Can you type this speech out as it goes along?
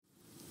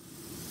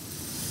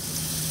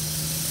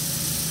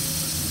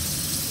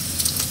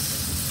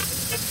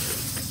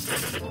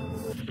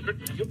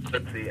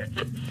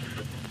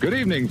Good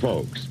evening,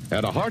 folks,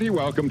 and a hearty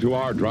welcome to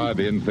our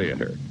drive-in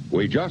theater.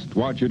 We just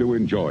want you to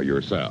enjoy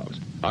yourselves.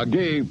 A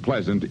gay,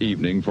 pleasant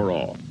evening for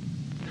all.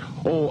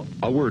 Oh,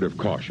 a word of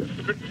caution.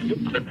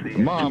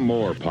 Mom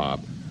or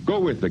Pop, go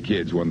with the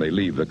kids when they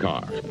leave the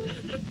car.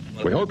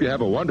 We hope you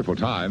have a wonderful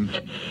time.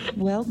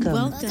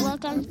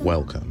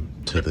 Welcome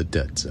to the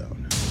Dead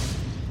Zone.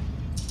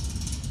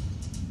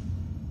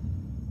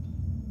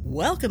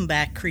 Welcome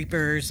back,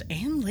 creepers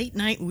and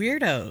late-night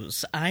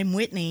weirdos. I'm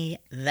Whitney,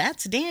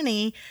 that's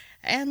Danny,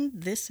 and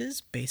this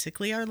is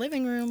basically our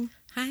living room.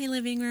 Hi,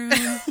 living room.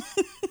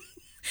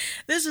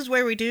 This is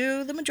where we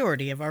do the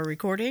majority of our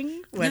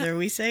recording, whether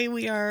we say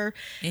we are...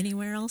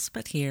 Anywhere else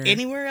but here.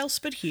 Anywhere else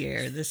but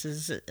here. This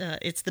is,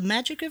 it's the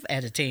magic of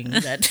editing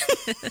that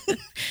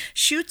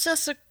shoots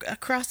us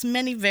across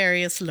many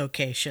various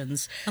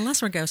locations.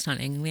 Unless we're ghost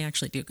hunting, we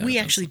actually do go We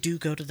actually do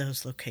go to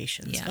those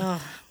locations. Yeah.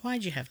 Oh,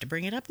 why'd you have to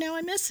bring it up now?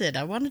 I miss it.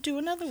 I want to do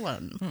another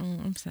one. Oh,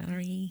 I'm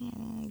sorry.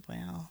 Oh,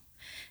 well,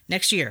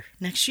 next year,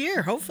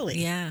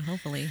 hopefully. Yeah,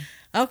 hopefully.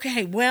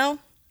 Okay, well...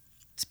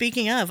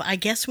 Speaking of, I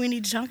guess we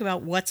need to talk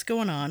about what's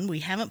going on. We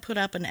haven't put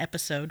up an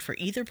episode for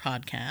either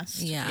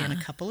podcast in a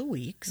couple of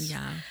weeks.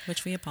 Yeah,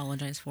 which we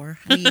apologize for.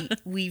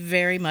 we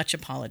very much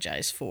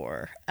apologize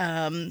for.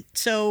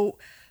 So,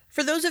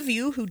 for those of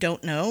you who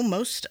don't know,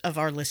 most of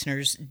our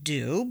listeners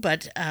do,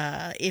 but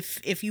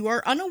if you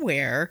are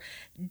unaware,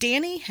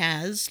 Danny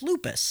has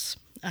lupus,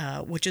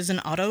 which is an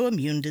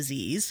autoimmune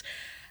disease.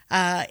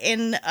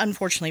 And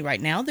unfortunately,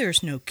 right now,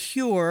 there's no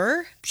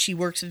cure. She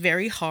works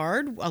very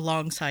hard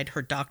alongside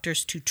her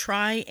doctors to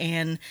try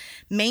and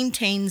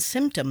maintain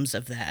symptoms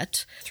of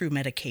that through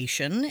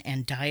medication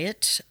and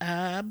diet.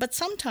 But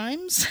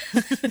sometimes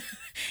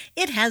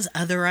it has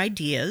other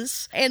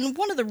ideas. And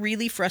one of the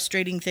really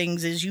frustrating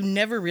things is you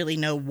never really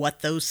know what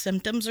those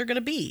symptoms are going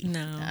to be.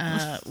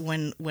 No.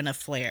 When a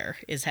flare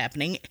is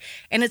happening.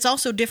 And it's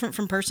also different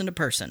from person to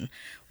person.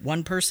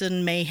 One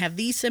person may have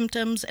these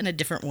symptoms and a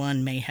different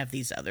one may have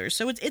these others.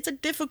 So it's a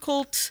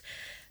difficult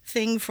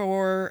thing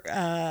for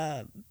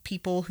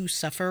people who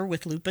suffer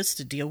with lupus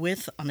to deal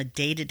with on a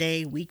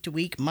day-to-day,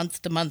 week-to-week,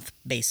 month-to-month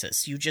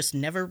basis. You just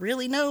never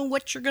really know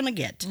what you're going to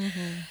get.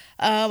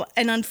 Mm-hmm.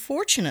 And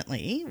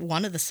unfortunately,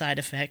 one of the side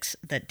effects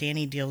that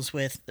Danny deals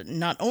with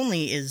not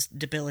only is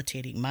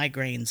debilitating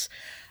migraines,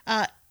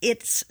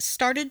 it's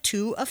started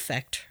to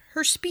affect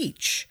her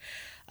speech.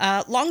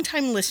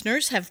 Longtime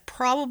listeners have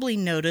probably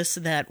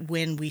noticed that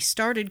when we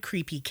started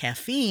Creepy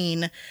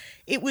Caffeine,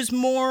 it was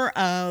more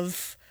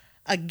of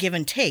a give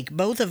and take.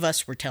 Both of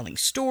us were telling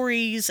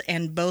stories,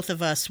 and both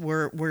of us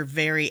were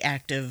very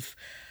active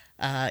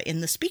in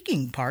the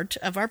speaking part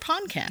of our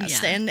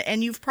podcast. Yeah.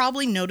 And you've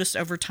probably noticed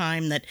over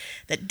time that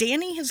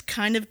Danny has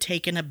kind of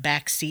taken a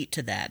back seat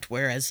to that,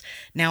 whereas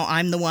now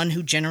I'm the one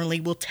who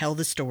generally will tell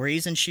the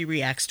stories and she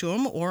reacts to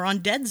them, or on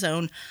Dead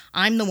Zone,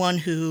 I'm the one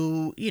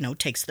who,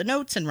 takes the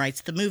notes and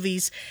writes the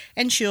movies,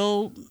 and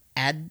she'll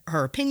add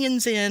her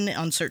opinions in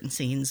on certain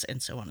scenes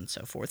and so on and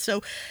so forth.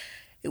 So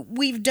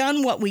we've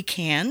done what we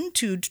can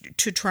to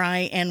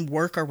try and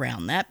work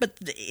around that, but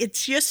it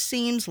just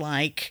seems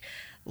like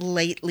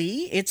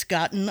lately it's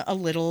gotten a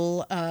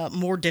little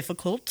more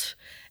difficult.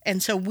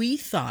 And so we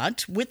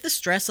thought, with the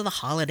stress of the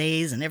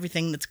holidays and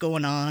everything that's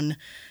going on,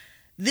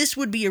 this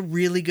would be a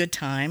really good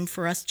time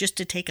for us just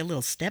to take a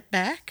little step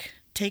back,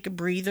 take a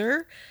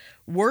breather,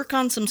 work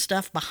on some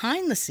stuff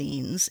behind the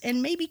scenes,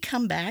 and maybe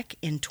come back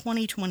in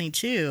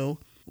 2022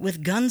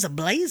 with guns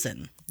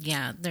a-blazing.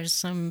 Yeah, there's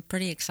some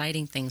pretty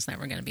exciting things that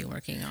we're going to be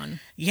working on.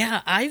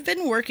 Yeah, I've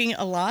been working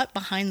a lot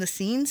behind the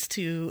scenes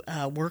to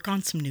work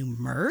on some new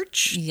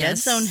merch.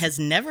 Yes. Dead Zone has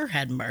never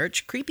had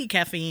merch. Creepy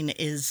Caffeine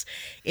is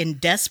in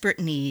desperate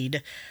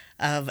need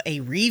of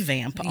a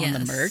revamp on the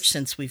merch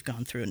since we've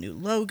gone through a new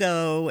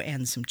logo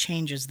and some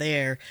changes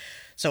there.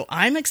 So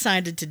I'm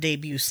excited to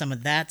debut some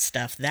of that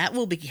stuff. That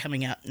will be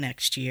coming out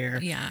next year.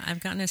 Yeah, I've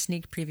gotten a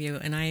sneak preview,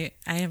 and I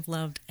have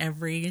loved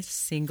every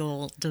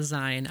single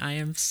design. I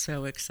am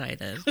so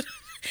excited.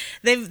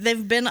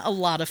 They've been a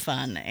lot of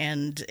fun,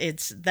 and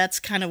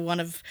that's kind of one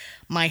of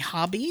my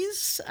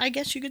hobbies, I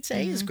guess you could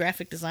say, is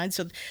graphic design.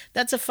 So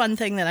that's a fun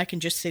thing that I can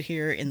just sit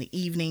here in the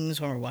evenings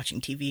when we're watching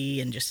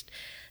TV and just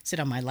sit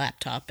on my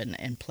laptop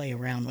and play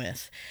around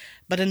with.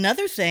 But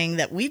another thing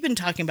that we've been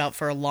talking about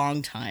for a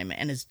long time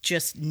and has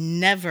just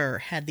never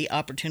had the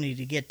opportunity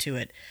to get to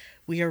it,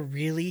 we are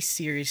really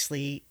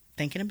seriously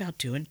thinking about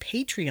doing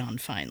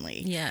Patreon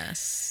finally.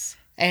 Yes.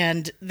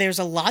 And there's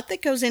a lot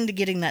that goes into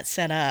getting that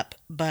set up,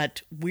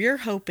 but we're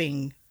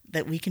hoping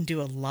that we can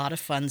do a lot of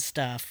fun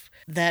stuff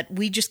that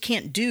we just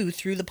can't do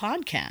through the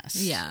podcast.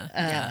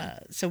 Yeah.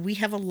 So we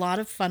have a lot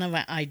of fun of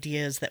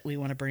ideas that we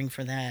want to bring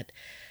for that.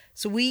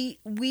 So we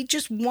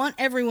just want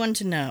everyone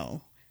to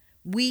know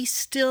we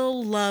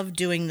still love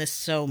doing this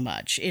so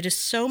much. It is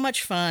so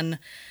much fun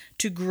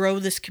to grow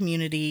this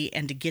community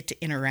and to get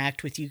to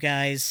interact with you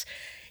guys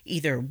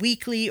either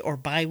weekly or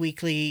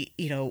bi-weekly,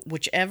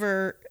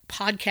 whichever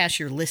podcast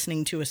you're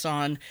listening to us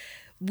on.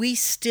 we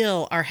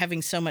still are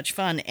having so much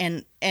fun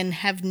and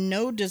have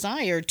no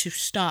desire to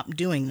stop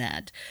doing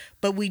that.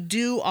 But we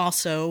do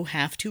also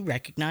have to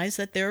recognize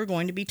that there are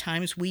going to be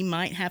times we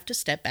might have to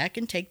step back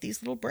and take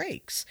these little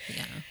breaks.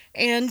 Yeah.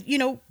 And,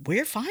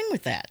 we're fine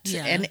with that.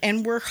 Yeah.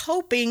 And we're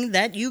hoping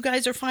that you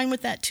guys are fine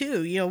with that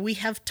too. We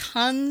have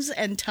tons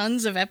and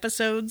tons of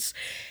episodes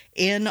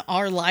in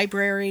our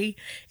library.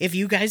 If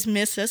you guys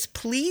miss us,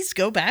 please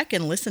go back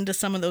and listen to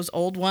some of those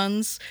old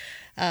ones.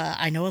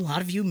 I know a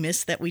lot of you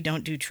miss that we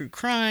don't do true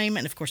crime.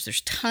 And of course,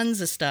 there's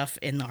tons of stuff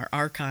in our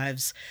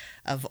archives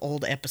of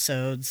old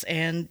episodes.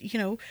 And,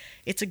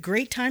 it's a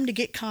great time to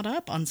get caught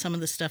up on some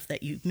of the stuff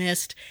that you've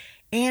missed.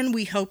 And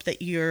we hope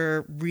that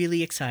you're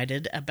really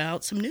excited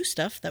about some new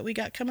stuff that we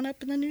got coming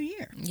up in the new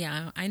year.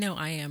 Yeah, I know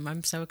I am.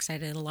 I'm so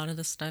excited. A lot of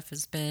this stuff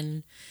has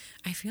been,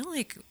 I feel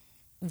like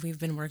we've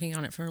been working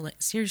on it for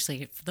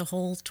seriously, for the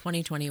whole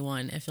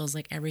 2021. It feels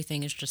like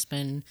everything has just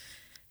been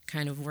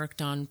kind of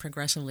worked on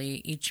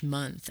progressively each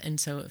month. And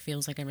so it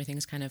feels like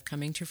everything's kind of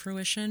coming to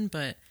fruition,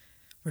 but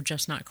we're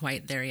just not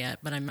quite there yet.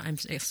 But I'm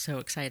so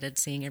excited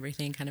seeing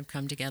everything kind of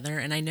come together.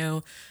 And I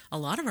know a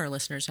lot of our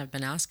listeners have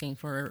been asking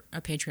for a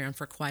Patreon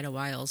for quite a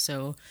while.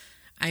 So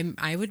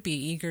I would be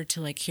eager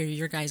to hear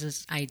your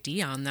guys'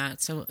 idea on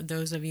that. So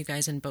those of you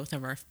guys in both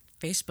of our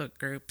Facebook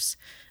groups,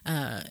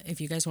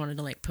 if you guys wanted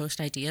to post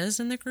ideas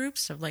in the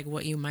groups of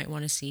what you might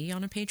want to see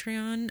on a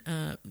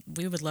Patreon,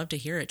 we would love to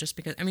hear it, just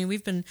because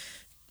we've been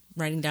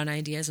writing down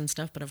ideas and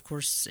stuff, but of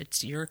course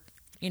it's your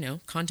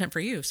content for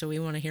you, so we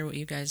want to hear what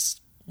you guys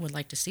would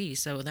like to see.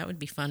 So that would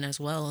be fun as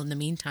well in the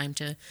meantime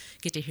to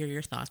get to hear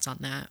your thoughts on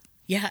that.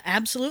 Yeah,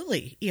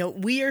 absolutely.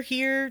 We are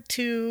here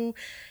to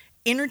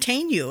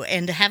entertain you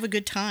and to have a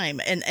good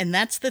time. And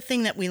that's the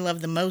thing that we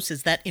love the most,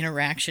 is that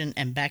interaction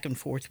and back and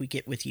forth we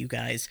get with you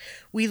guys.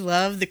 We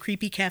love the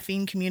Creepy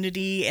Caffeine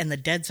community and the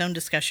Dead Zone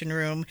discussion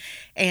room,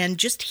 and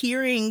just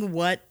hearing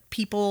what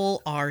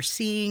people are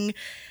seeing,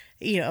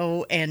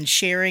 and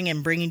sharing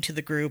and bringing to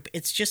the group.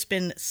 It's just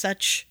been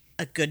such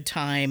a good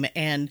time.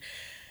 And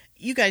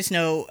you guys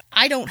know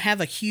I don't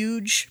have a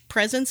huge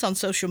presence on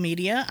social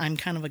media. I'm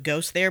kind of a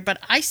ghost there, but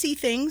I see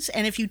things,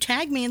 and if you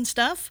tag me and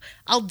stuff,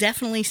 I'll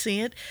definitely see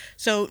it.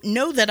 So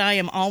know that I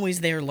am always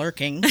there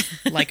lurking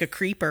like a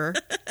creeper,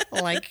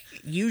 like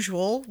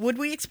usual. Would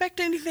we expect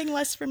anything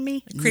less from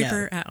me?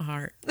 Creeper No. at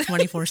heart,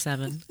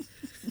 24/7.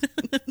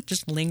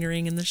 Just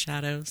lingering in the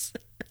shadows.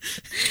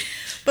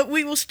 But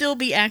we will still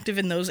be active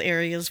in those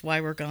areas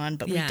while we're gone,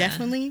 but Yeah. we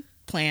definitely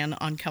plan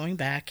on coming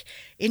back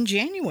in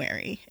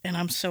January, and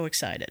I'm so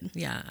excited.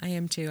 Yeah, I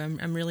am too.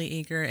 I'm really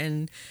eager,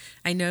 and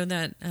I know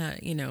that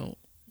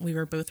we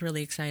were both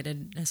really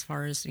excited as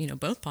far as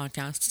both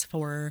podcasts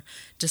for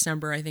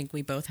December. I think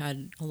we both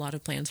had a lot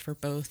of plans for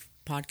both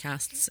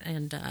podcasts,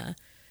 and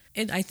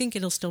I think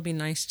it'll still be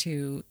nice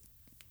to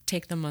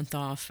take the month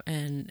off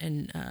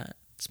and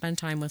spend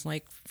time with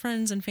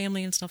friends and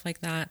family and stuff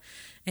like that,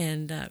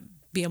 and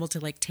be able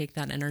to take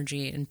that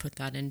energy and put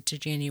that into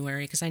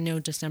January. Because I know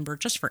December,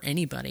 just for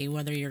anybody,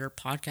 whether you're a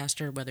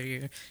podcaster, whether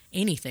you're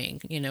anything,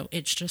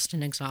 it's just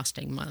an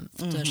exhausting month.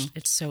 Mm-hmm.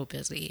 It's so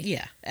busy.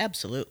 Yeah,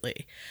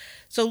 absolutely.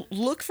 So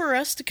look for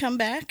us to come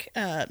back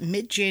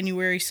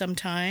mid-January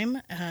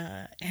sometime,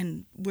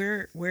 and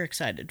we're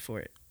excited for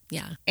it.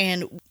 Yeah.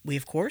 And we,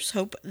 of course,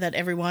 hope that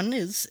everyone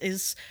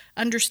is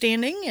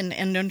understanding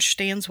and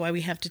understands why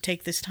we have to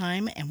take this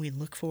time, and we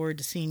look forward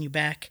to seeing you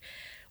back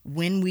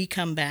when we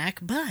come back.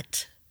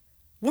 But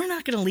we're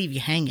not going to leave you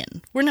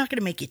hanging. We're not going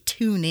to make you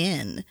tune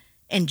in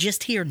and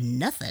just hear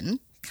nothing.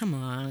 Come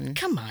on.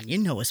 Come on, you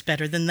know us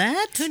better than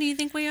that. Who do you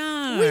think we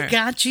are? We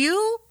got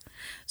you.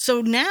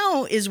 So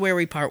now is where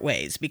we part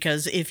ways,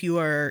 because if you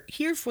are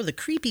here for the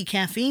Creepy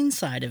Caffeine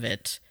side of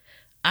it,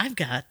 I've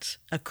got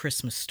a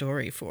Christmas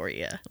story for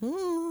you.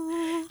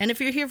 Ooh. And if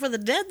you're here for the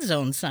Dead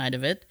Zone side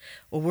of it,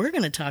 well, we're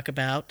going to talk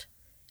about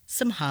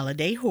some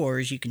holiday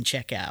horrors you can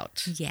check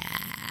out. Yeah.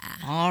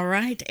 All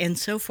right. And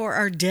so for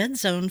our Dead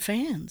Zone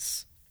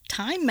fans,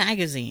 Time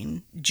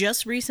Magazine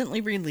just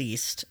recently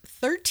released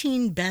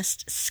 13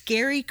 best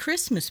scary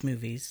Christmas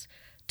movies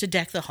to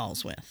deck the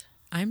halls with.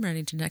 I'm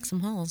ready to deck some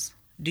halls.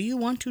 Do you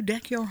want to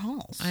deck your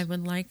halls? I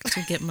would like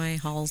to get my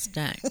halls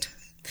decked.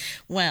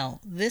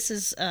 Well, this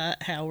is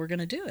how we're going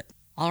to do it.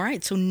 All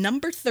right, so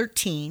number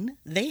 13,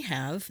 they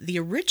have the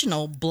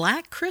original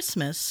Black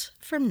Christmas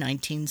from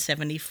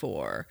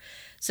 1974.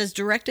 It says,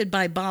 directed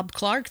by Bob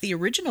Clark, the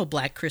original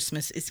Black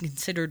Christmas is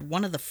considered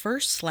one of the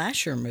first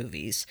slasher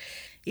movies,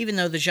 even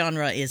though the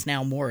genre is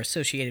now more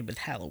associated with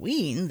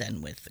Halloween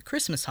than with the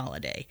Christmas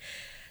holiday.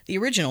 The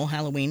original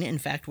Halloween, in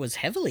fact, was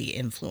heavily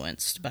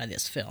influenced by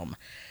this film.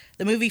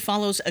 The movie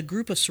follows a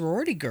group of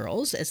sorority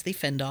girls as they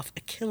fend off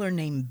a killer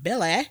named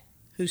Billy,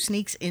 who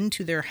sneaks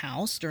into their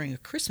house during a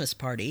Christmas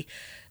party.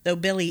 Though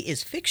Billy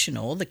is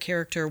fictional, the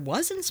character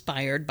was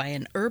inspired by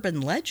an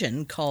urban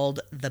legend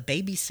called The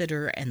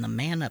Babysitter and the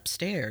Man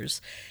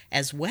Upstairs,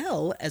 as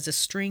well as a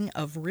string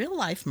of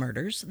real-life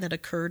murders that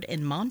occurred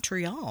in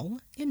Montreal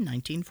in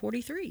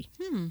 1943.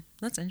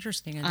 That's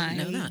interesting. I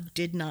didn't know that.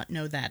 Did not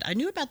know that. I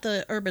knew about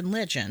the urban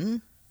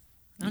legend.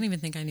 I don't even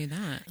think I knew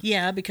that.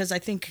 Yeah, because I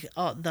think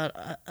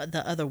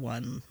the other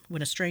one,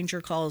 When a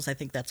Stranger Calls, I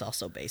think that's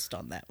also based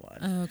on that one.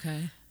 Oh,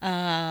 okay.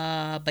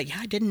 But yeah,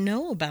 I didn't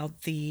know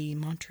about the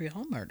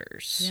Montreal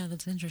murders. Yeah,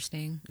 that's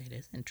interesting. It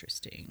is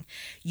interesting.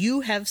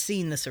 You have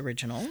seen this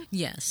original.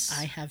 Yes.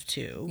 I have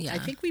too. Yeah. I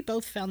think we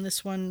both found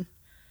this one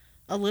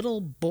a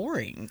little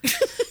boring.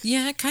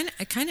 Yeah, kind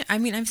of. I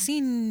mean, I've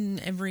seen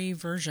every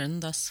version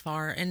thus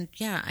far, and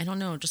yeah, I don't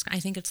know. I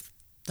think it's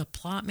the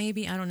plot,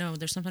 maybe. I don't know.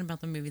 There's something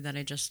about the movie that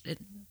it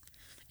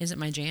isn't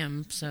my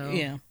jam. So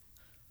Yeah.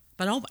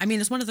 But I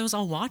mean, it's one of those.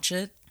 I'll watch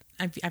it.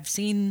 I've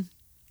seen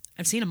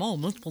them all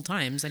multiple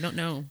times. I don't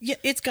know. Yeah,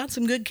 it's got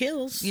some good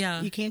kills.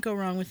 Yeah. You can't go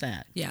wrong with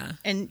that. Yeah.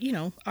 And,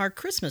 our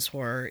Christmas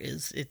horror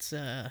it's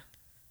a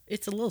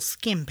little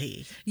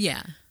skimpy.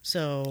 Yeah.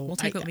 So We'll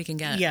take what we can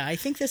get. Yeah, I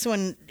think this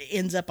one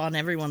ends up on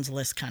everyone's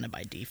list kind of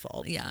by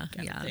default. Yeah.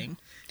 kind of thing.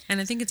 And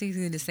I think it's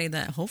easy to say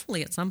that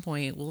hopefully at some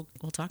point we'll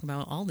talk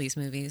about all these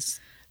movies.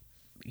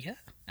 Yeah,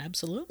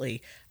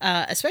 absolutely.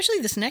 Especially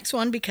this next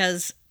one,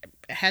 because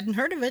I hadn't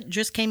heard of it,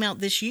 just came out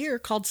this year,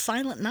 called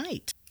Silent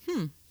Night.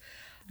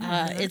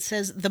 It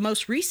says, the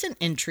most recent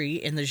entry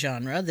in the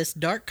genre, this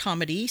dark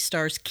comedy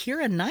stars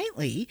Keira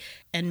Knightley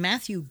and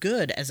Matthew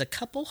Good as a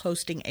couple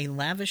hosting a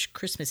lavish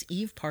Christmas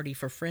Eve party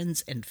for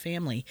friends and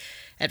family.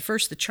 At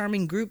first, the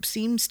charming group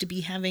seems to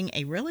be having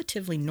a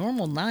relatively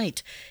normal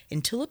night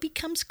until it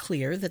becomes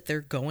clear that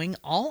they're going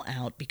all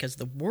out because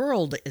the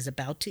world is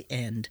about to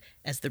end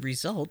as the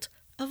result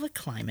of a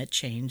climate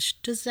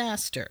change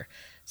disaster.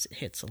 It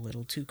hits a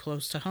little too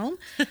close to home.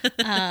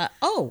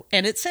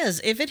 And it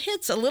says, if it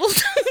hits a little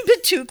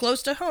bit too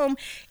close to home,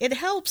 it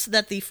helps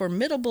that the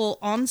formidable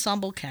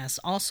ensemble cast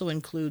also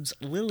includes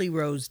Lily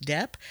Rose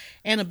Depp,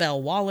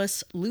 Annabelle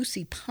Wallis,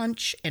 Lucy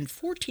Punch, and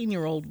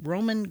 14-year-old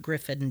Roman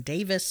Griffin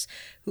Davis,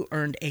 who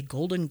earned a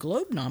Golden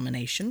Globe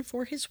nomination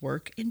for his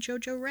work in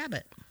Jojo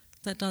Rabbit.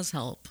 That does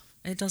help.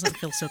 It doesn't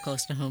feel so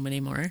close to home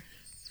anymore.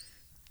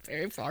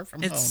 Very far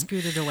from It's home.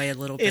 scooted away a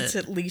little bit. It's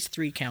at least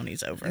 3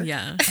 counties over.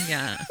 Yeah.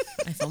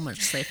 I feel much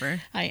safer.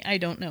 I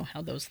don't know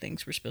how those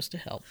things were supposed to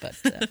help, but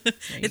there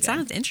you It go.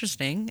 sounds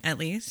interesting, at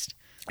least.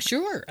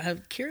 Sure.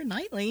 Keira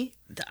Knightley,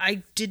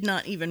 I did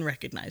not even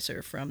recognize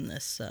her from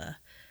this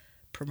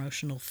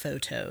promotional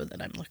photo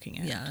that I'm looking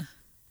at. Yeah.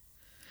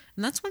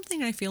 And that's one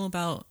thing I feel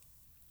about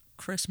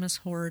Christmas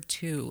horror,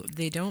 too.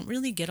 They don't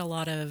really get a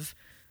lot of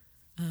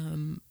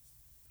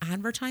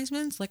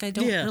advertisements. Like, I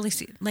don't really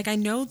see... Like, I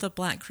know the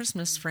Black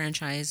Christmas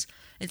franchise.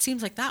 It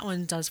seems like that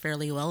one does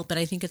fairly well, but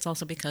I think it's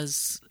also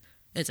because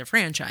it's a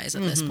franchise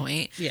at this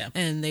point. Yeah.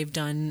 And they've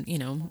done,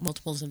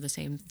 multiples of the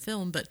same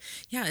film. But,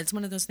 yeah, it's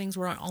one of those things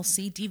where I'll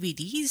see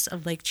DVDs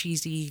of, like,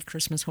 cheesy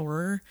Christmas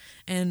horror,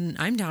 and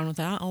I'm down with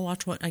that. I'll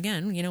watch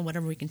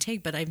whatever we can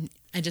take, but I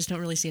just don't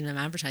really see them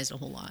advertised a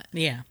whole lot.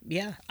 Yeah.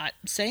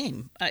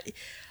 Same.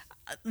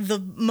 The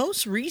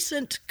most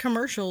recent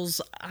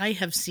commercials I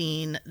have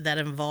seen that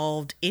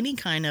involved any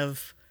kind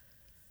of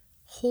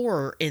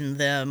horror in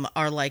them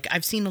are like,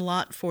 I've seen a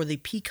lot for the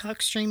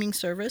Peacock streaming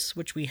service,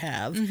 which we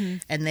have,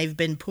 and they've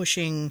been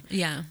pushing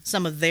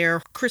some of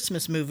their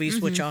Christmas movies,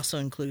 which also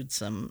include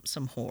some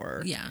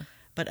horror. Yeah.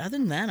 But other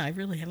than that, I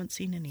really haven't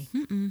seen any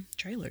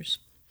trailers.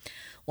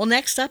 Well,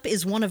 next up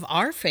is one of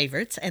our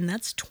favorites, and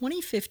that's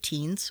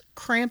 2015's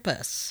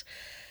Krampus.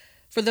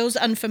 For those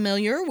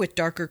unfamiliar with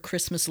darker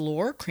Christmas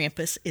lore,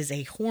 Krampus is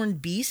a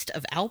horned beast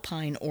of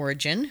alpine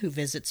origin who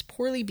visits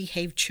poorly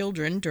behaved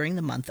children during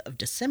the month of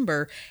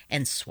December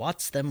and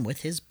swats them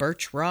with his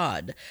birch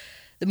rod.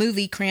 The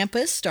movie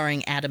Krampus,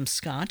 starring Adam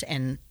Scott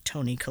and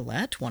Toni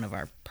Collette, one of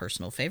our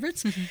personal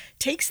favorites,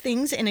 takes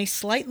things in a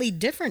slightly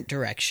different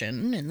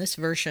direction. In this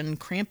version,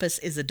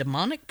 Krampus is a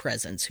demonic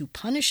presence who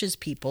punishes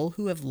people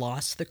who have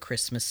lost the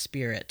Christmas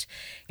spirit,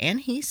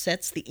 and he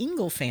sets the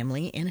Ingle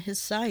family in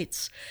his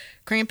sights.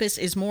 Krampus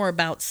is more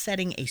about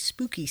setting a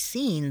spooky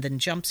scene than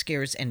jump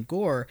scares and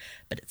gore,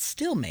 but it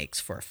still makes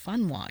for a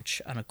fun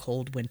watch on a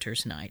cold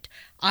winter's night.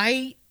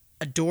 I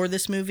adore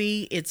this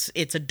movie. It's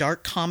a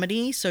dark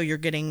comedy, so you're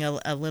getting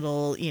a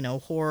little,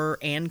 horror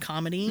and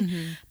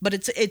comedy, but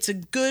it's a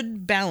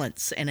good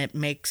balance and it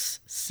makes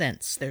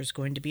sense. There's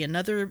going to be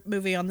another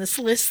movie on this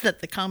list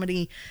that the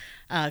comedy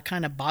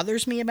kind of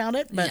bothers me about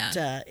it, but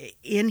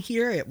in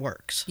here it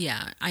works.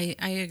 Yeah, I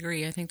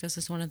agree. I think this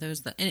is one of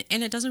those that,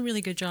 and it does a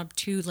really good job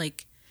too,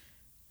 like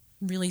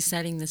really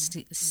setting the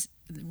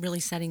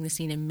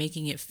scene and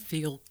making it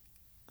feel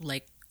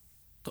like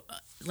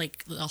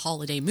a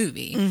holiday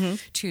movie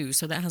too.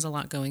 So that has a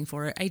lot going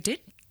for it. I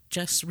did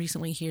just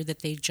recently hear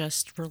that they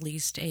just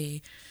released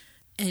a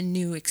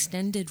new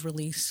extended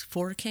release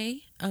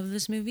 4K of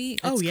this movie.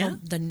 It's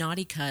called The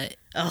Naughty Cut.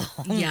 Oh,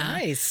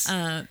 nice.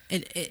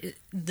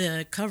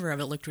 The cover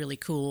of it looked really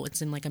cool.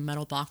 It's in like a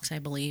metal box, I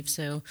believe.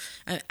 So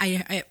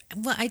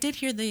I did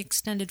hear the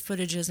extended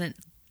footage isn't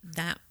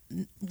that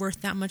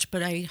worth that much,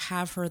 but I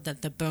have heard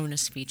that the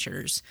bonus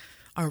features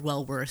are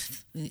well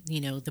worth,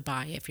 the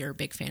buy if you're a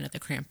big fan of the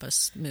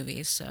Krampus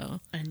movies. So,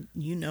 And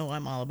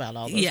I'm all about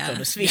all those yeah,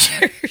 bonus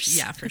features.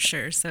 yeah, for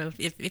sure. So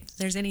if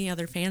there's any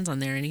other fans on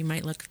there, and you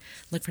might look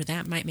for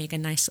that, might make a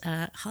nice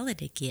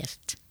holiday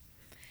gift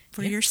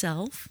for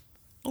yourself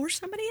or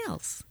somebody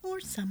else. Or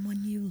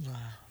someone you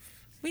love.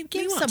 We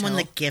Give won't someone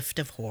tell. the gift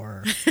of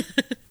horror.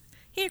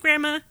 Here,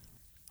 Grandma.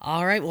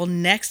 All right, well,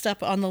 next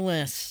up on the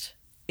list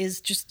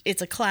is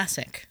it's a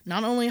classic.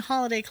 Not only a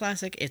holiday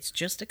classic, it's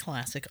just a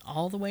classic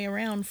all the way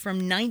around. From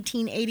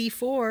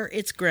 1984,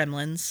 it's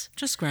Gremlins.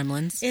 Just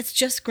Gremlins. It's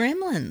just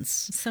Gremlins.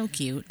 So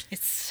cute.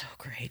 It's so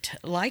great.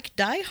 Like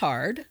Die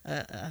Hard,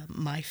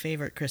 my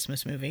favorite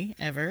Christmas movie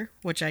ever,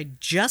 which I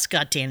just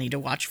got Danny to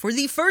watch for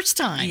the first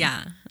time.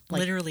 Yeah, Like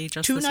literally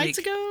just 2 this nights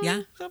week. ago?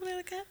 Yeah, Something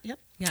like that. Yep.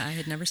 yeah. I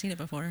had never seen it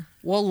before.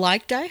 Well,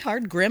 like Die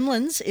Hard,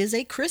 Gremlins is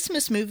a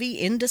Christmas movie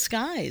in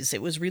disguise.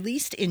 It was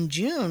released in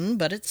June,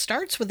 but it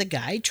starts with a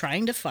guy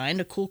trying to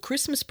find a cool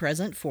Christmas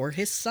present for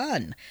his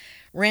son.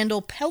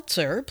 Randall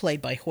Peltzer,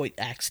 played by Hoyt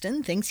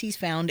Axton, thinks he's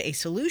found a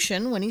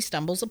solution when he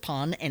stumbles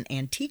upon an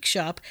antique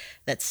shop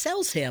that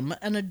sells him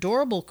an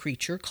adorable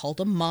creature called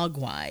a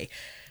mogwai.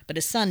 But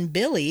his son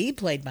Billy,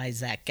 played by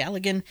Zach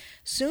Galligan,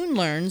 soon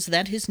learns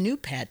that his new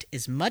pet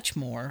is much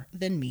more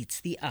than meets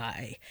the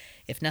eye.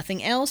 If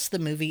nothing else, the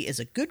movie is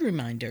a good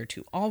reminder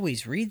to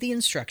always read the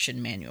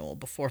instruction manual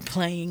before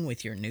playing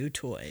with your new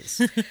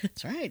toys.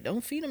 That's right,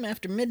 don't feed them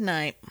after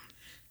midnight.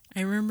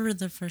 I remember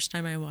the first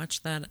time I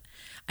watched that,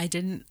 I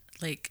didn't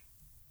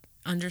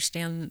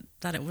understand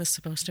that it was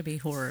supposed to be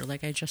horror.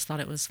 Like, I just thought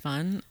it was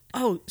fun.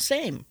 Oh,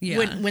 same. Yeah.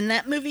 When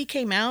that movie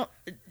came out,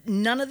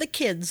 none of the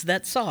kids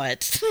that saw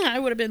it, I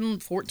would have been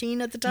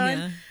 14 at the time,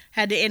 Yeah.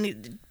 had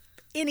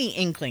any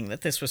inkling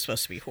that this was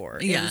supposed to be horror.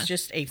 It Yeah. was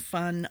just a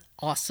fun,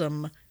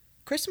 awesome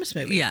Christmas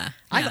movie. Yeah,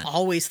 I've yeah.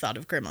 always thought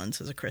of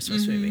Gremlins as a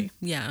Christmas movie.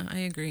 Yeah, I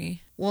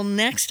agree. Well,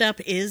 next up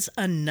is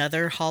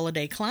another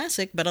holiday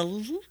classic, but a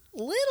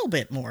little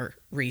bit more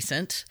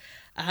recent,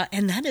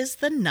 and that is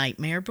The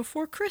Nightmare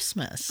Before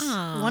Christmas.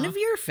 Aw. One of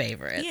your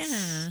favorites.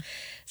 Yeah.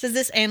 Says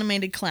this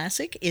animated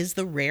classic is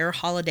the rare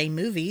holiday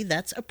movie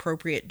that's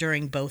appropriate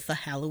during both the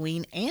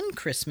Halloween and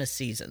Christmas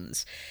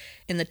seasons.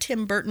 In the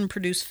Tim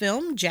Burton-produced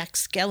film, Jack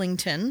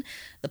Skellington,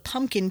 the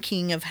Pumpkin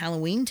King of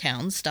Halloween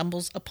Town,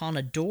 stumbles upon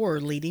a door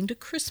leading to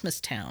Christmas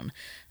Town,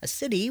 a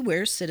city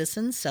where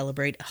citizens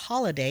celebrate a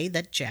holiday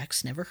that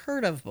Jack's never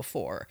heard of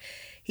before.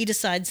 He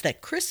decides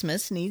that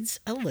Christmas needs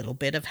a little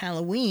bit of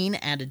Halloween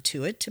added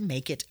to it to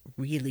make it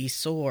really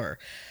soar.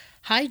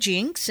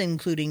 Hijinks,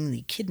 including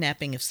the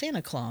kidnapping of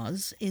Santa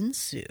Claus,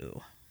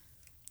 ensue.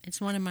 It's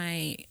one of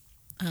my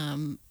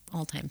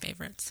all-time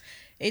favorites.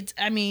 It's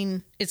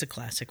a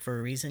classic for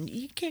a reason.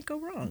 You can't go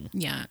wrong.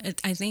 Yeah,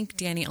 I think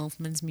Danny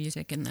Elfman's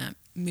music in that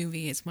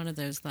movie is one of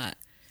those that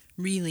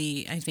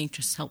really, I think,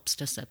 just helps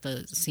to set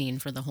the scene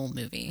for the whole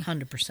movie.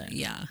 100%.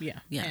 Yeah. Yeah.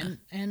 Yeah.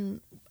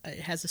 And it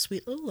has a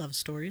sweet little love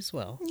story as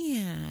well.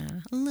 Yeah,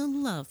 a little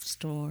love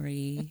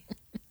story.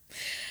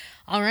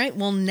 All right,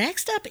 well,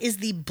 next up is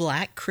the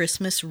Black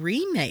Christmas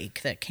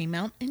remake that came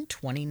out in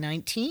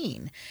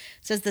 2019. It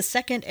says the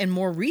second and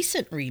more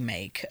recent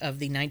remake of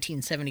the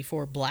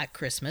 1974 Black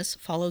Christmas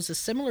follows a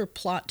similar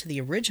plot to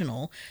the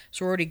original,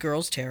 sorority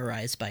girls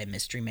terrorized by a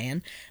mystery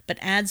man, but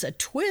adds a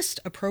twist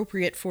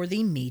appropriate for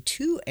the Me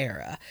Too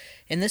era.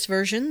 In this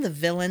version, the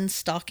villain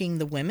stalking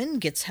the women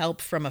gets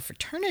help from a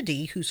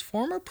fraternity whose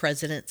former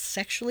president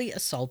sexually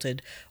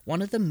assaulted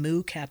one of the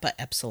Mu Kappa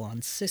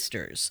Epsilon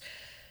sisters.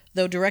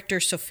 Though director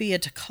Sophia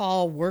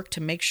Takal worked to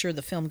make sure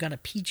the film got a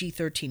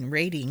PG-13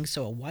 rating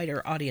so a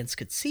wider audience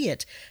could see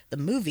it, the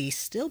movie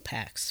still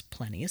packs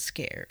plenty of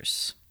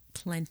scares.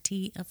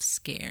 Plenty of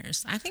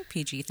scares. I think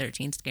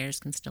PG-13 scares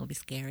can still be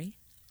scary.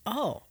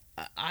 Oh,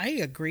 I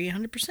agree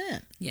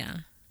 100%.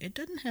 Yeah, It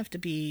doesn't have to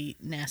be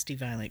nasty,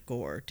 violent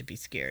gore to be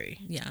scary.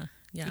 yeah,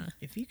 yeah.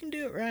 If you can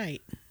do it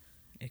right,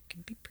 it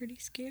can be pretty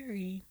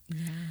scary. Yeah.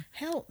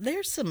 Hell,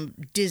 there's some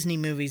Disney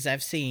movies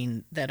I've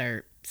seen that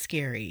are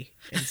scary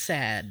and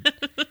sad.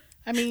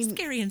 I mean,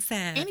 Scary and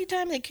sad.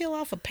 anytime they kill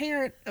off a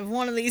parent of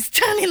one of these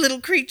tiny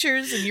little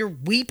creatures and you're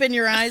weeping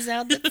your eyes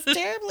out, that's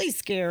terribly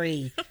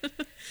scary.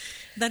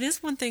 That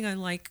is one thing I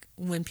like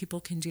when people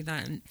can do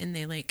that, and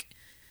they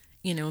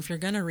if you're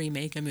going to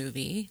remake a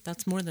movie,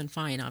 that's more than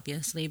fine,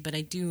 obviously, but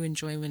I do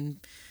enjoy when,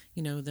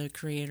 the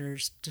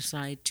creators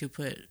decide to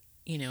put,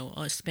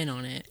 a spin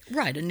on it.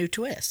 Right, a new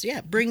twist.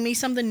 Yeah, bring me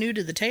something new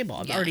to the table.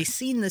 I've Yeah. already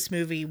seen this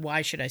movie.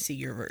 Why should I see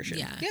your version?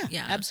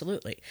 Yeah.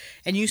 Absolutely.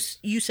 And you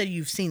said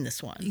you've seen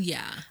this one.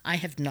 Yeah. I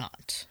have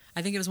not.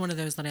 I think it was one of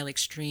those that I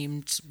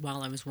streamed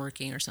while I was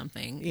working or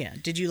something. Yeah.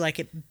 Did you like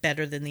it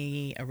better than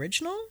the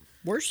original?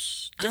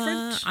 Worse?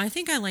 Different? I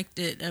think I liked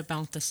it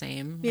about the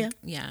same. Yeah.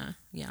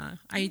 Yeah.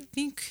 I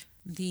think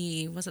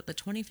was it the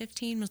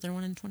 2015? Was there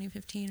one in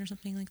 2015 or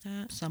something like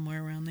that?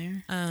 Somewhere around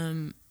there.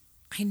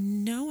 I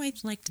know I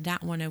liked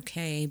that one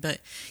okay, but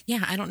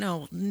yeah, I don't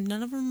know.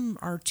 None of them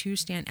are too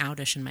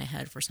stand-outish in my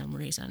head for some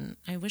reason.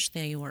 I wish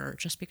they were,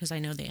 just because I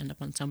know they end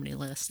up on so many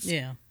lists.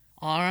 Yeah.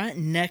 All right,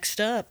 next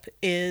up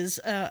is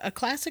a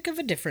classic of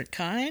a different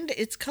kind.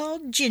 It's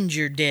called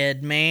Ginger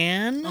Dead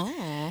Man.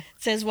 Oh.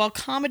 It says, while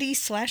comedy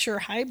slasher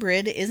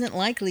hybrid isn't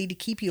likely to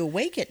keep you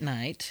awake at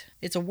night,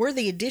 it's a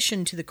worthy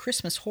addition to the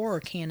Christmas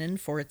horror canon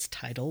for its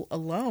title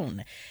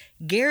alone.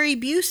 Gary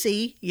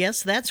Busey,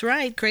 yes, that's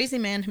right, Crazy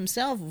Man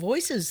himself,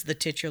 voices the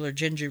titular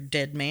Ginger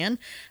Dead Man,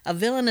 a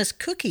villainous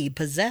cookie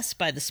possessed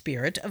by the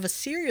spirit of a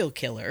serial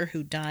killer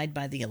who died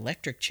by the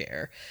electric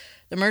chair.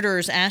 The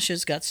murderer's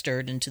ashes got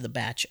stirred into the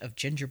batch of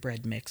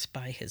gingerbread mix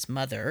by his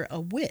mother, a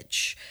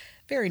witch.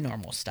 Very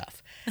normal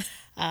stuff.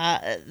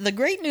 The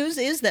great news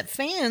is that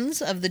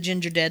fans of the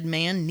Ginger Dead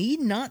Man need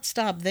not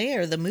stop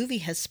there. The movie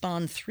has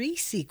spawned 3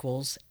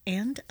 sequels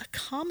and a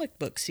comic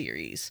book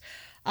series.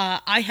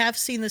 I have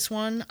seen this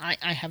one.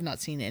 I have not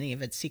seen any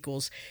of its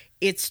sequels.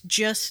 It's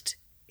just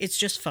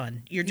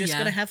fun. You're just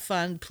going to have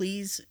fun.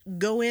 Please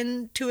go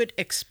into it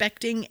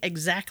expecting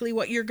exactly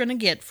what you're going to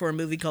get for a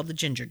movie called The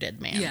Ginger Dead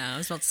Man. Yeah, I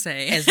was about to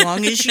say. As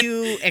long as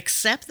you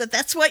accept that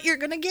that's what you're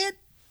going to get,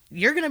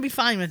 you're going to be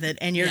fine with it,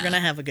 and you're going to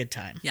have a good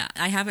time. Yeah,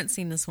 I haven't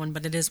seen this one,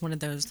 but it is one of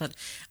those that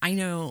I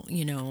know,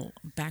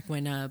 back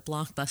when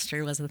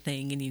Blockbuster was a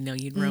thing and,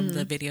 you'd roam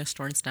the video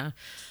store and stuff.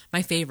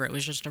 My favorite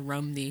was just to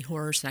roam the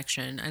horror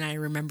section. And I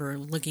remember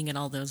looking at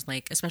all those,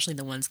 especially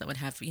the ones that would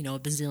have, a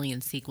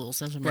bazillion sequels.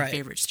 Those are my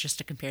favorites, just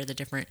to compare the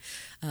different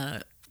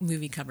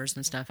movie covers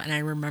and stuff. And I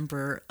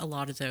remember a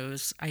lot of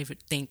those. I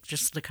would think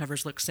just the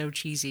covers look so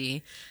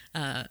cheesy,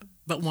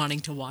 but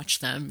wanting to watch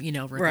them,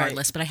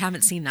 regardless. Right. But I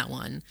haven't seen that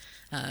one.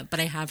 But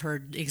I have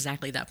heard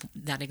exactly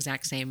that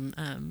exact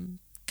same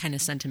kind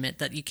of sentiment,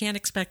 that you can't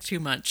expect too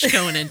much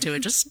going into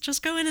it.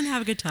 Just go in and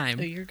have a good time.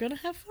 So you're going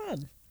to have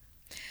fun.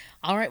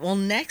 All right, well,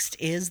 next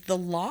is The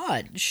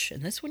Lodge,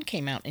 and this one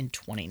came out in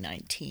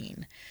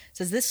 2019. It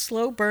says this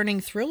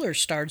slow-burning thriller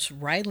stars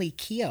Riley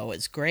Keough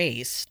as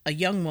Grace, a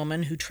young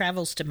woman who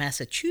travels to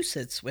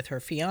Massachusetts with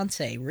her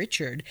fiancé,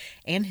 Richard,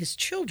 and his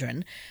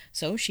children,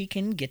 so she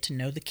can get to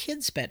know the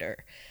kids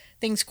better.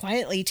 Things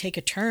quietly take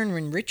a turn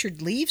when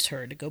Richard leaves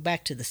her to go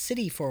back to the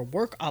city for a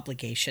work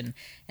obligation,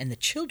 and the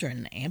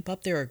children amp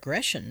up their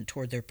aggression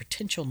toward their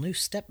potential new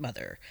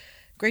stepmother.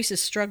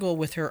 Grace's struggle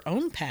with her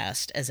own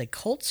past as a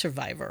cult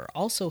survivor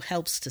also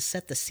helps to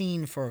set the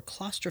scene for a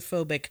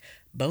claustrophobic,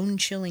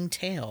 bone-chilling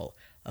tale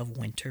of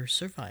winter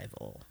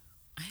survival.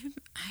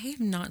 I have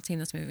not seen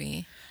this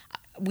movie.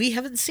 We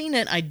haven't seen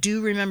it. I do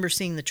remember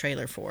seeing the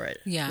trailer for it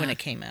when it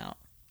came out.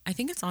 I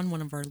think it's on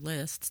one of our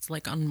lists,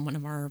 on one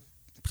of our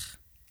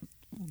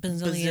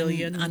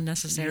bazillion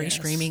unnecessary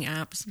streaming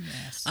apps.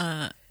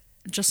 Yes.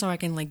 Just so I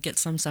can get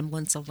some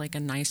semblance of a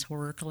nice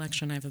horror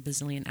collection. I have a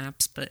bazillion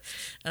apps, but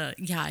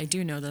I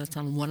do know that it's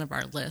on one of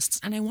our lists.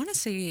 And I want to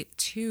say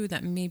too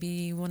that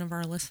maybe one of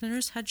our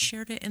listeners had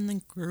shared it in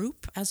the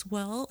group as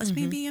well as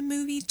maybe a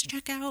movie to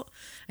check out.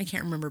 I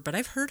can't remember, but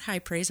I've heard high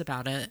praise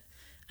about it.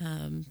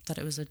 That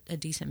it was a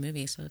decent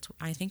movie, so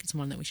I think it's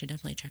one that we should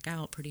definitely check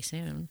out pretty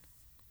soon.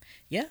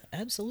 Yeah,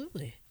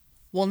 absolutely.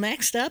 Well,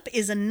 next up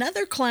is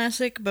another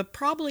classic, but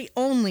probably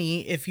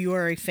only if you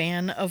are a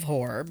fan of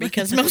horror,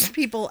 because most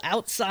people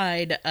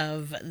outside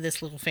of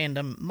this little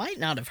fandom might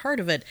not have heard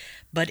of it,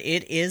 but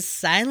it is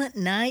Silent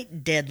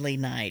Night, Deadly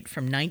Night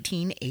from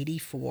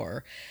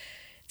 1984.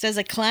 As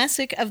a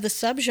classic of the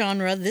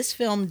subgenre, this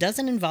film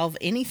doesn't involve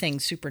anything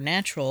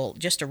supernatural,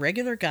 just a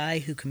regular guy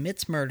who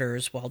commits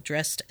murders while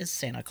dressed as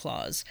Santa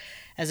Claus.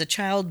 As a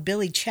child,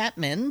 Billy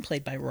Chapman,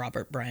 played by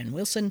Robert Brian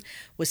Wilson,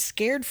 was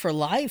scared for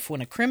life when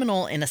a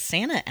criminal in a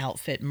Santa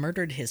outfit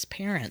murdered his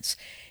parents.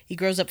 He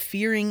grows up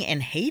fearing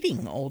and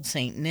hating Old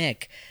St.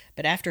 Nick,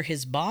 but after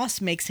his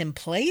boss makes him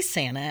play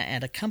Santa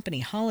at a company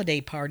holiday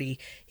party,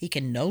 he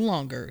can no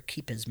longer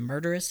keep his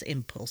murderous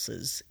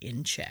impulses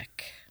in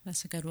check.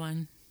 That's a good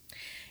one.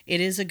 It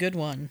is a good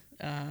one,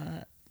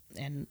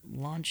 and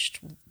launched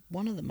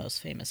one of the most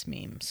famous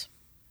memes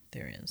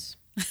there is.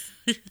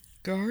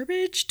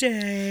 Garbage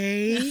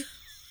Day.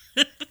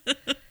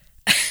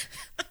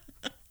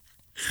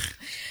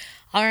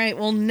 All right,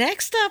 well,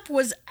 next up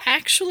was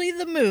actually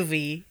the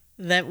movie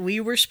that we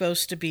were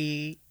supposed to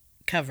be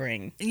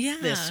covering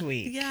this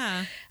week.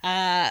 Yeah.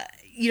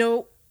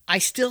 I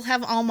still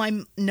have all my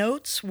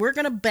notes. We're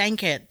going to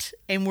bank it,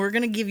 and we're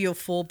going to give you a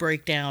full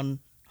breakdown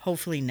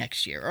hopefully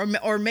next year,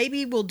 or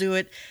maybe we'll do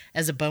it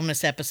as a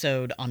bonus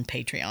episode on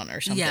Patreon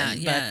or something.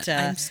 Yeah. But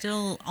I'm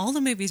still all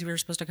the movies we were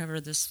supposed to cover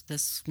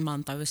this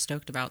month. I was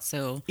stoked about.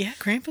 So yeah,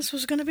 Krampus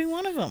was going to be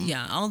one of them.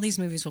 Yeah, all these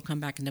movies will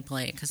come back into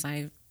play because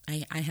I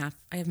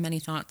have many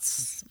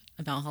thoughts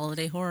about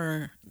holiday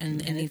horror,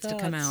 and it needs to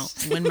come out.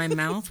 When my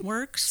mouth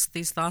works,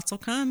 these thoughts will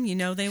come.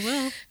 They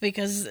will,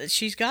 because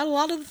she's got a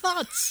lot of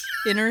thoughts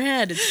in her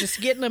head. It's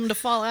just getting them to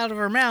fall out of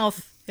her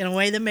mouth in a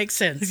way that makes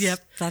sense. Yep,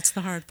 that's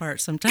the hard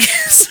part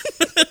sometimes.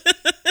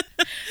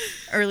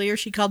 Earlier,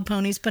 she called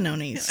ponies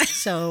panonis,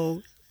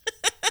 so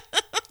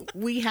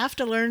we have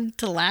to learn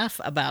to laugh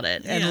about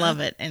it and love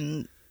it,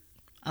 and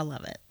I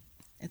love it.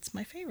 It's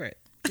my favorite.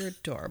 You're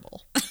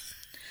adorable.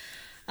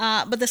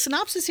 But the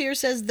synopsis here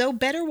says, though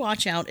Better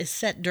Watch Out is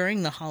set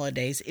during the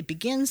holidays, it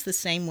begins the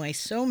same way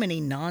so many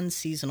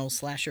non-seasonal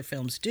slasher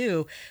films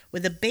do,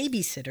 with a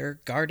babysitter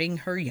guarding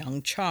her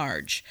young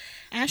charge.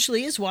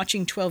 Ashley is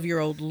watching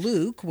 12-year-old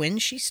Luke when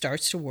she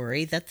starts to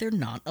worry that they're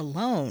not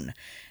alone.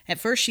 At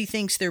first, she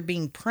thinks they're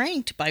being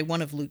pranked by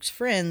one of Luke's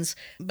friends,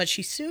 but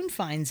she soon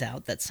finds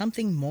out that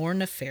something more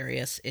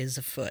nefarious is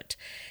afoot.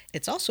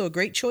 It's also a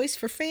great choice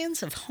for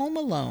fans of Home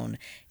Alone.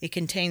 It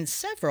contains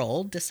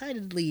several,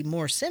 decidedly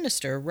more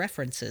sinister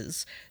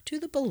references to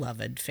the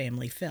beloved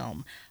family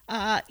film.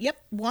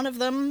 One of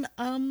them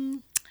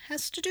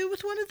has to do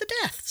with one of the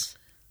deaths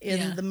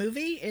in the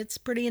movie. It's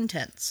pretty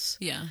intense.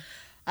 Yeah.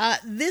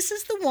 This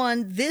is the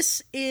one.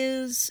 This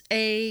is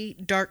a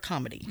dark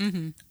comedy.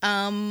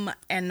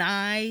 And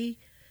I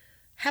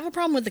have a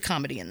problem with the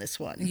comedy in this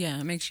one. Yeah,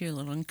 it makes you a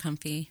little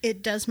uncomfy.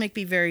 It does make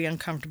me very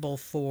uncomfortable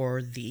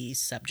for the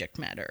subject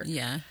matter.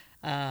 Yeah.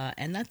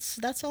 And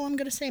that's all I'm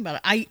going to say about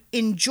it. I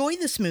enjoy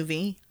this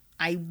movie.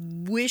 I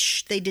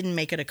wish they didn't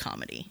make it a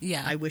comedy.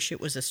 Yeah. I wish it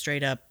was a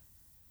straight up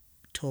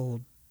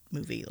told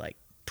movie, like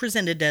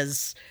presented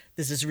as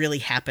this is really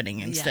happening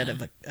instead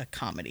of a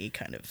comedy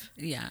kind of.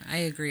 Yeah, I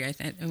agree. I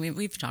mean,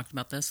 we've talked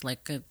about this,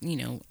 like,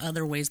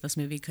 other ways this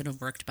movie could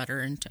have worked better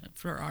and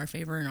for our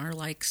favor and our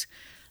likes.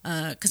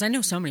 Because I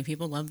know so many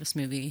people love this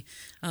movie.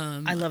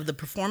 I love the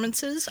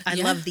performances. I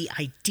love the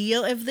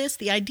idea of this.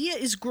 The idea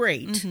is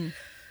great.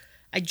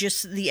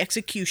 The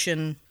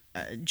execution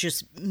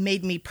just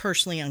made me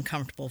personally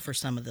uncomfortable for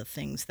some of the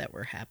things that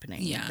were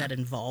happening that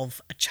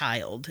involve a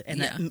child, and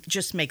that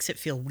just makes it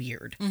feel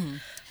weird.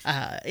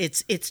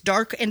 It's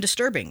dark and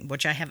disturbing,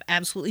 which I have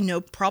absolutely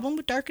no problem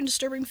with dark and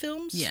disturbing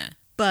films. Yeah.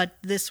 But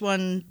this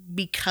one,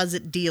 because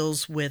it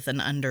deals with an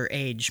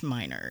underage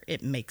minor,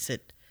 it makes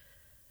it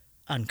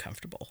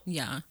uncomfortable.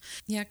 Yeah.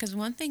 Yeah, because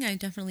one thing I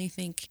definitely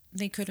think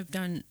they could have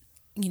done,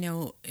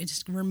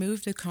 is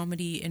remove the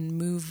comedy and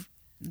move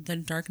the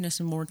darkness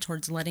and more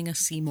towards letting us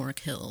see more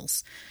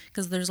kills.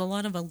 Because there's a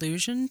lot of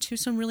allusion to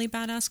some really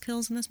badass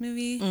kills in this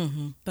movie,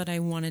 but I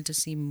wanted to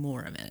see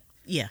more of it.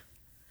 Yeah.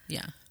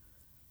 Yeah.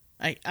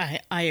 I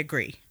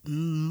agree.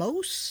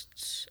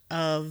 Most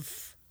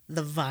of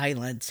the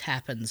violence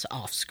happens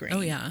off screen.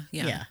 Oh, yeah.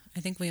 I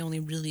think we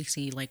only really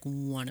see, like,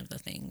 one of the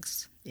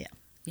things. Yeah.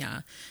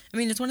 Yeah. I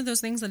mean, it's one of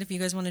those things that if you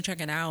guys want to check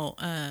it out,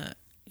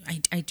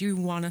 I do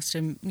want us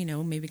to,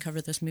 maybe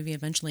cover this movie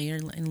eventually.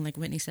 And like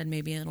Whitney said,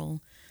 maybe it'll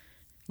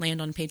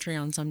land on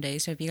Patreon someday.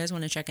 So if you guys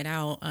want to check it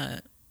out,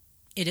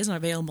 it isn't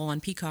available on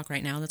Peacock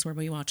right now. That's where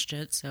we watched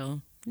it.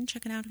 So you can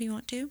check it out if you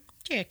want to.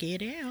 Check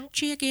it out.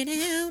 Check it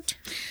out.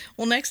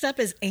 Well, next up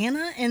is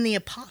Anna and the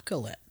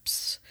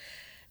Apocalypse.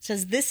 It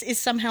says this is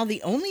somehow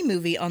the only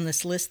movie on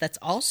this list that's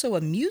also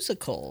a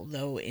musical,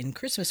 though in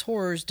Christmas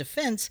Horror's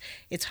defense,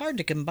 it's hard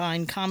to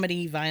combine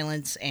comedy,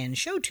 violence, and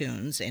show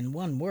tunes in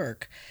one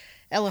work.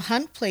 Ella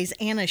Hunt plays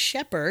Anna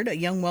Shepard, a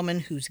young woman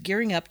who's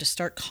gearing up to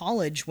start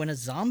college when a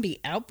zombie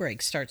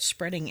outbreak starts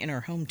spreading in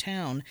her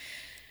hometown.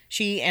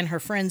 She and her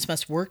friends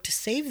must work to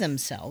save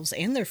themselves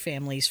and their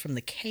families from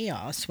the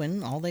chaos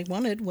when all they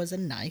wanted was a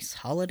nice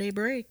holiday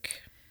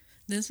break.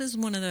 This is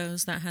one of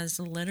those that has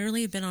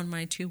literally been on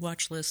my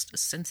to-watch list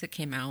since it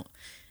came out.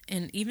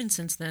 And even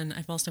since then,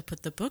 I've also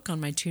put the book on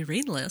my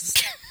to-read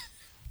list.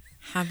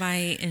 Have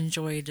I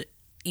enjoyed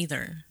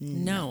either?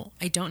 No.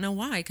 I don't know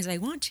why, because I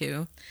want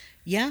to.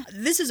 Yeah,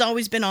 this has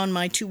always been on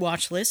my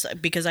to-watch list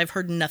because I've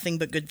heard nothing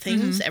but good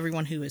things.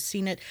 Everyone who has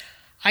seen it.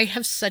 I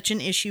have such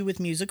an issue with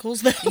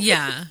musicals, though.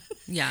 Yeah.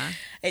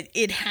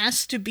 It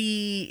has to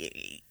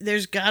be,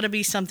 there's got to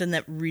be something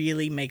that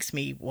really makes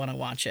me want to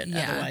watch it.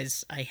 Yeah.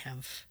 Otherwise, I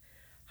have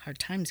hard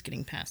times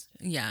getting past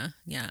it. Yeah.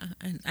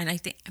 And I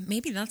think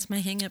maybe that's my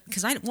hang-up,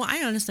 because I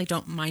honestly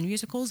don't mind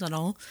musicals at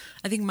all.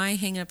 I think my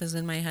hang-up is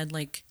in my head,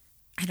 like,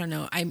 I don't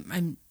know, I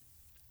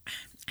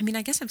mean,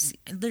 I guess I've seen,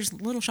 there's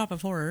Little Shop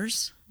of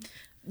Horrors,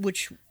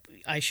 which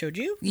I showed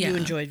you. Yeah. You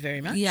enjoyed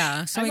very much.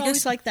 Yeah, so I've I guess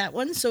always liked that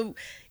one. So,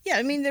 yeah,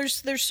 I mean,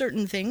 there's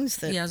certain things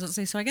that... Yeah, I was going to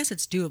say, so I guess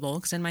it's doable,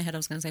 because in my head I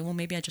was going to say, well,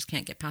 maybe I just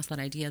can't get past that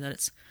idea that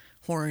it's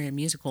horror and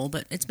musical,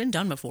 but it's been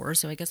done before,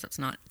 so I guess that's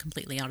not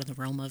completely out of the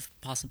realm of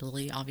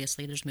possibility.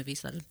 Obviously, there's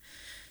movies that have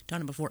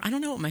done it before. I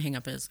don't know what my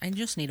hang-up is. I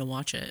just need to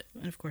watch it.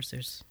 And, of course,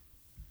 there's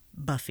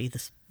Buffy,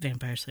 the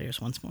Vampire Slayers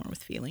Once More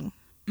with Feeling.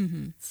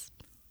 It's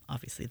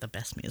obviously the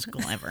best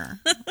musical ever.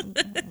 I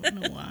don't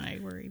know why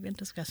we're even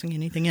discussing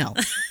anything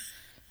else.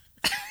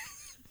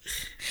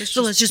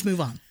 So let's just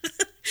move on.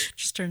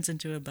 Just turns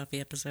into a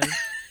Buffy episode.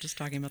 Just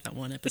talking about that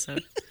one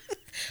episode.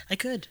 I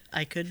could.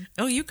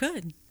 Oh, you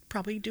could.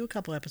 Probably do a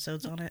couple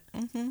episodes on it.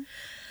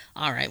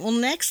 All right. Well,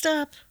 next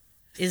up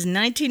is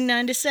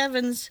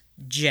 1997's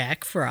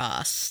Jack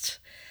Frost.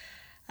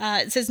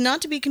 It says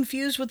not to be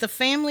confused with the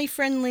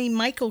family-friendly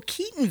Michael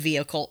Keaton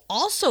vehicle,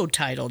 also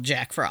titled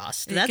Jack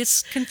Frost. It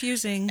gets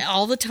confusing.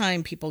 All the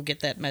time people get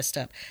that messed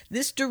up.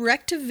 This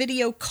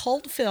direct-to-video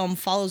cult film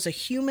follows a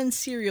human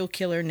serial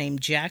killer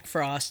named Jack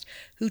Frost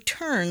who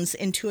turns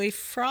into a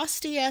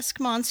Frosty-esque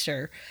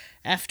monster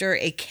after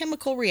a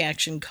chemical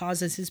reaction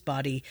causes his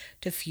body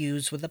to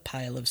fuse with a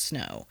pile of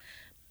snow.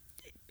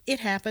 It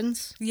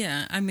happens.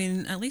 Yeah, I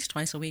mean, at least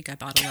twice a week I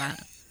bottle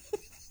that.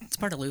 It's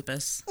part of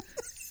lupus.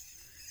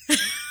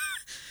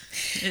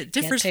 It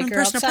differs Can't from take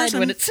her person to outside person.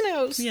 when it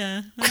snows.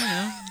 Yeah, I don't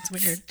know. It's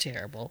weird.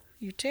 Terrible.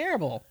 You're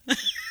terrible.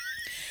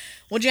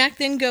 Well, Jack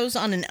then goes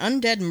on an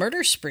undead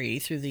murder spree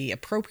through the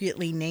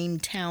appropriately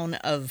named town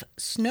of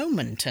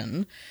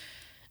Snowmonton.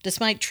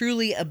 Despite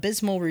truly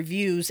abysmal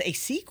reviews, a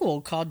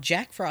sequel called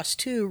Jack Frost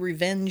 2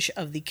 Revenge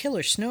of the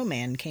Killer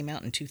Snowman came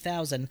out in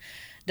 2000.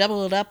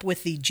 Double it up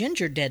with the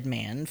Ginger Dead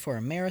Man for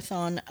a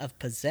marathon of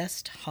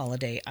possessed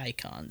holiday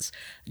icons.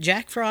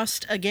 Jack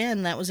Frost,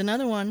 again, that was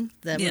another one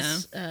that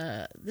was,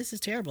 this is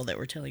terrible that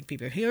we're telling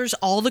people, here's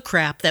all the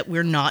crap that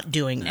we're not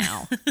doing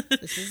now.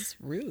 This is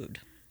rude.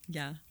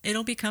 Yeah,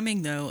 it'll be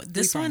coming though.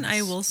 This one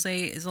I will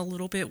say is a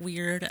little bit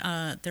weird.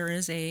 There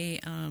is a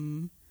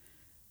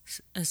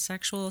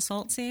sexual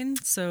assault scene,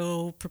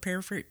 so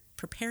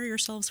prepare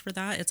yourselves for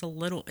that.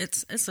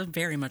 It's a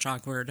very much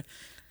awkward.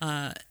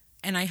 And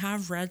I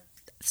have read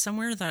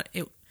somewhere that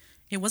it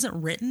wasn't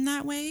written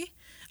that way.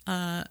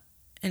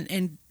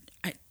 And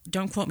I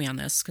don't quote me on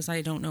this because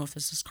I don't know if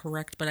this is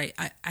correct, but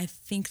I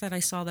think that I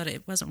saw that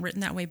it wasn't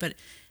written that way, but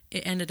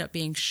it ended up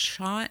being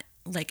shot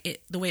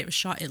the way it was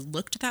shot. It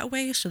looked that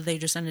way, so they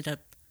just ended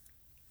up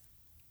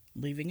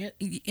Leaving it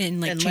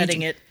and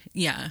letting it.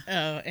 Yeah.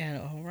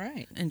 All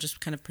right. And just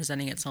kind of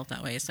presenting itself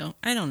that way. So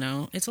I don't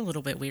know. It's a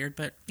little bit weird,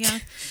 but yeah,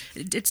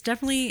 it's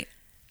definitely.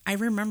 I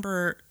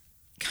remember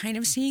kind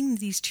of seeing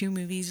these two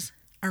movies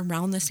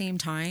around the same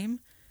time,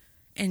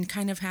 and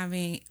kind of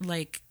having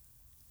like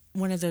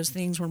one of those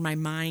things where my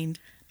mind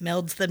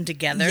melds them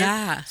together.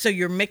 Yeah. So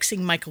you're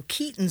mixing Michael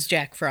Keaton's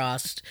Jack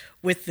Frost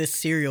with this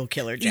serial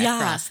killer Jack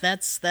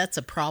Frost. That's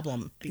a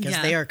problem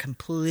because they are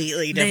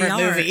completely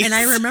different movies. And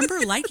I remember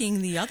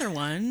liking the other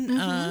one.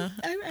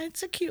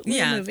 It's a cute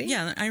little movie.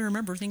 Yeah, I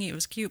remember thinking it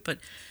was cute, but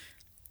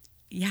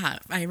yeah,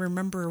 I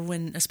remember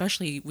when,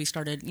 especially, we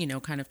started,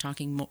 kind of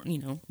talking more,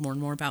 more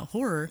and more about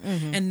horror,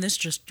 and this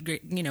just,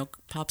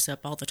 pops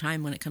up all the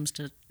time when it comes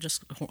to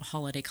just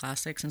holiday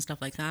classics and stuff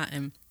like that,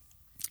 and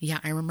yeah,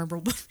 I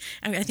remember.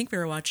 I think we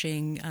were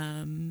watching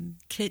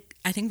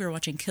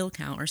Kill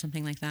Count or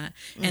something like that,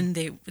 and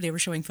they were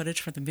showing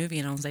footage for the movie,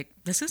 and I was like,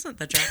 "This isn't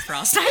the Jack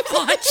Frost I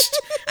watched."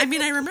 I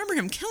mean, I remember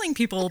him killing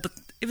people, but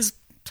it was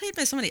played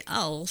by somebody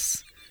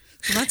else.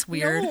 So that's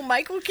weird. No,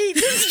 Michael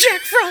Keaton's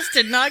Jack Frost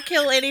did not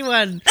kill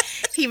anyone.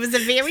 He was a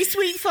very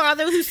sweet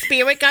father whose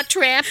spirit got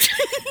trapped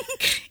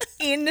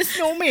in the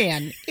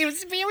snowman. It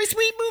was a very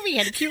sweet movie. He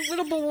had a cute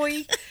little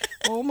boy.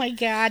 Oh my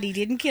God, he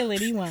didn't kill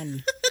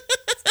anyone.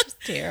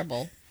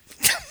 Terrible.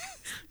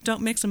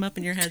 Don't mix them up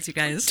in your heads, you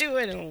guys. Do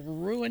it. It'll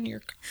ruin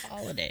your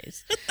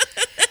holidays.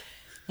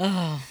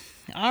 Oh,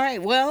 all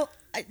right. Well,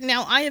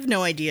 now I have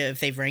no idea if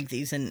they've ranked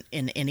these in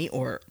any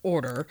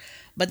order,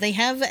 but they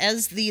have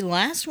as the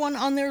last one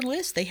on their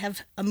list, they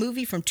have a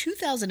movie from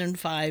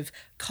 2005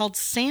 called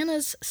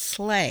Santa's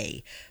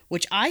Sleigh,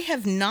 which I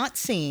have not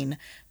seen,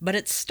 but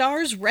it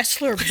stars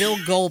wrestler Bill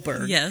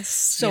Goldberg. Yes.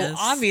 So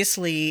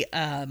obviously,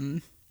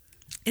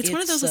 it's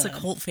one of those that's a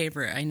cult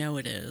favorite. I know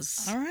it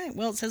is. All right.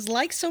 Well, it says,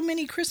 like so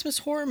many Christmas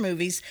horror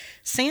movies,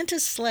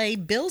 Santa's Sleigh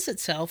bills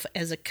itself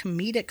as a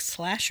comedic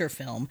slasher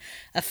film,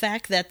 a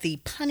fact that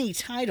the punny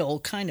title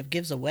kind of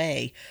gives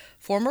away.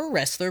 Former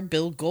wrestler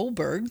Bill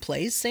Goldberg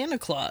plays Santa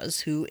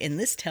Claus, who in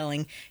this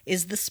telling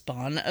is the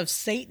spawn of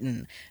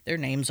Satan. Their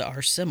names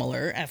are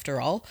similar,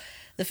 after all.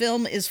 The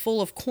film is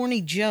full of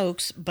corny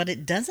jokes, but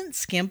it doesn't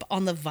skimp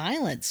on the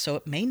violence, so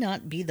it may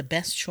not be the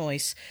best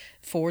choice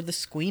for the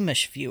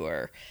squeamish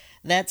viewer.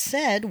 That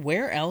said,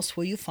 where else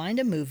will you find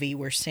a movie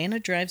where Santa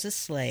drives a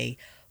sleigh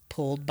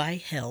pulled by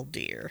hell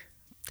deer?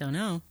 Don't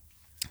know.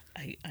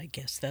 I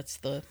guess that's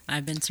the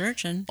I've been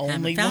searching.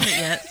 Only Haven't found one. it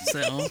yet,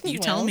 so you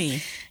tell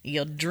me.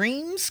 Your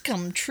dreams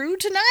come true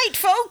tonight,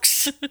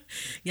 folks.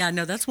 Yeah,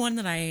 no, that's one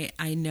that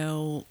I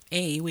know,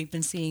 we've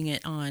been seeing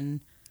it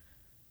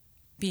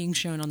being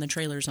shown on the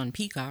trailers on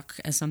Peacock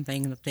as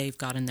something that they've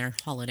got in their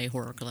holiday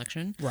horror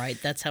collection. Right,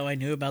 that's how I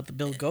knew about the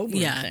Bill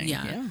Goldberg thing.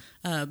 Yeah.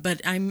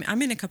 But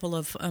I'm in a couple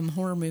of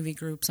horror movie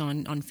groups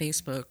on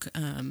Facebook,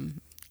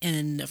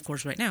 and of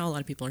course right now a lot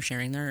of people are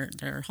sharing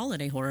their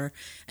holiday horror,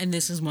 and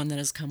this is one that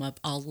has come up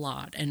a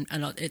lot, and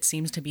it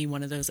seems to be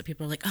one of those that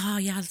people are like, oh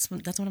yeah,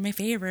 that's one of my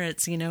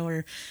favorites,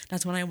 or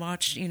that's one I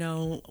watched,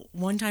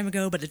 one time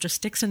ago, but it just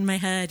sticks in my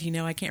head,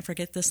 I can't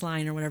forget this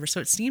line or whatever. So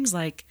it seems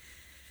like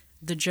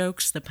the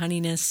jokes, the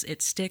punniness,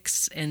 it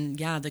sticks, and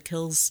yeah, the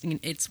kills,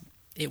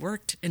 it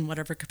worked in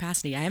whatever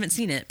capacity. I haven't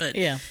seen it, but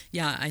yeah,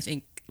 I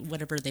think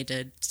whatever they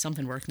did,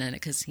 something worked in it,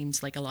 because it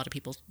seems like a lot of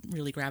people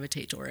really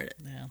gravitate toward it.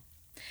 Yeah.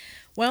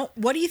 Well,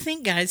 what do you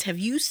think, guys? Have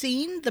you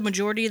seen the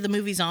majority of the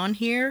movies on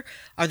here?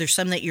 Are there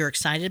some that you're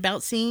excited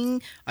about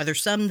seeing? Are there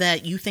some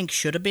that you think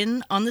should have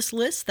been on this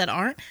list that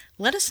aren't?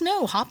 Let us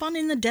know. Hop on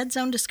in the Dead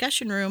Zone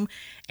discussion room,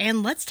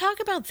 and let's talk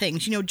about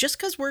things. Just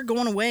because we're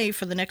going away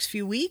for the next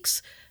few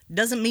weeks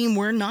doesn't mean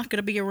we're not going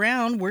to be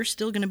around. We're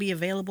still going to be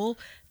available,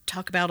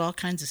 talk about all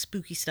kinds of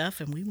spooky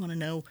stuff, and we want to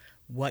know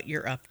what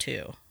you're up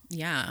to.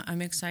 yeah,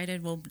 I'm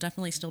excited. We'll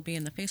definitely still be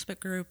in the Facebook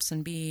groups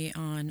and be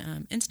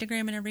on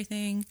Instagram and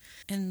everything.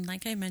 And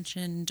like I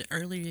mentioned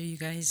earlier, you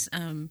guys,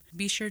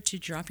 be sure to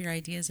drop your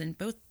ideas in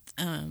both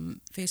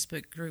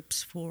Facebook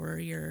groups for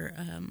your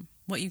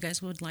what you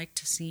guys would like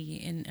to see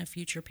in a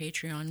future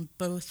Patreon,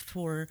 both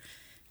for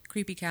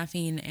Creepy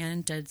Caffeine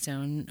and Dead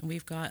Zone.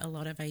 We've got a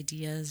lot of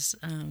ideas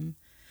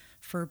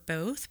for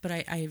both, but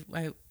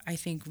I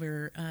think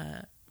we're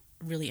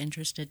really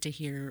interested to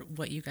hear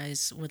what you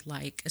guys would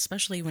like,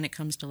 especially when it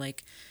comes to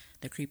like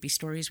the creepy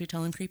stories we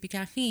tell in Creepy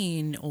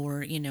Caffeine,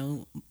 or, you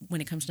know,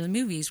 when it comes to the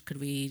movies, could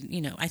we,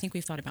 you know, I think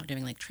we've thought about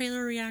doing like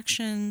trailer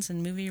reactions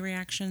and movie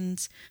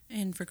reactions.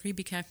 And for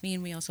Creepy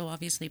Caffeine, we also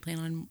obviously plan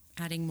on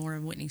adding more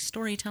of Whitney's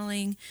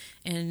storytelling,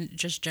 and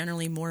just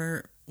generally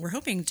more, we're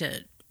hoping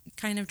to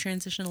kind of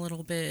transition a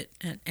little bit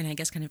and I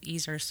guess kind of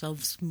ease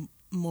ourselves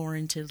more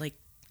into like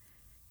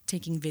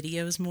taking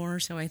videos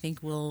more. So I think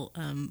we'll,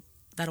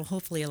 that'll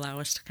hopefully allow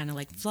us to kind of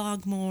like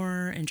vlog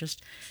more and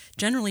just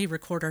generally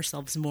record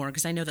ourselves more,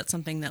 because I know that's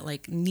something that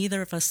like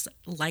neither of us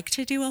like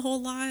to do a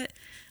whole lot.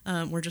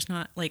 We're just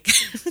not like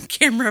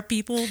camera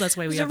people. That's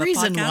why we have a podcast. There's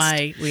a reason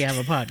why we have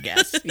a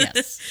podcast.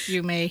 Yes.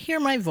 You may hear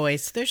my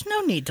voice. There's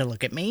no need to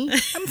look at me.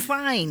 I'm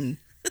fine.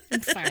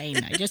 I'm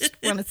fine. I just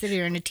want to sit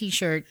here in a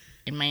t-shirt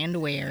in my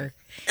underwear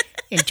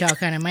and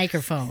talk on a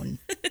microphone.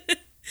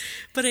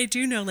 But I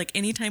do know, like,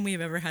 anytime we've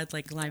ever had,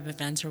 like, live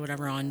events or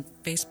whatever on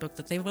Facebook,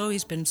 that they've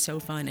always been so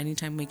fun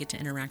anytime we get to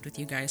interact with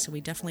you guys. So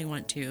we definitely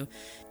want to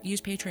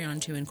use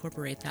Patreon to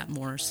incorporate that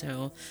more.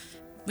 So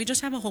we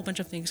just have a whole bunch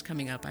of things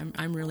coming up.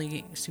 I'm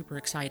really super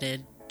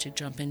excited to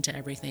jump into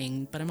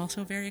everything, but I'm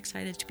also very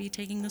excited to be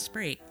taking this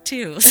break,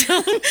 too.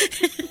 So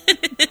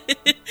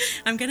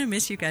I'm going to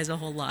miss you guys a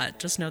whole lot.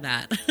 Just know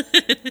that.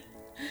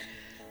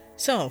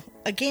 So,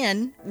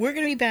 again, we're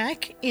going to be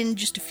back in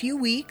just a few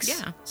weeks.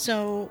 Yeah.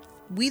 So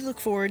we look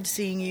forward to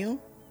seeing you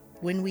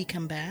when we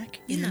come back.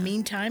 In the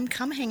meantime,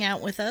 come hang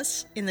out with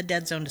us in the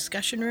Dead Zone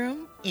discussion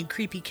room, in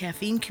Creepy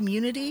Caffeine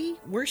community.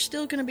 We're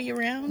still going to be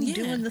around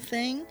doing the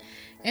thing.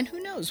 And who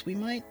knows, we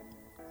might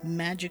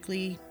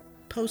magically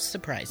post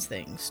surprise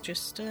things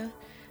just to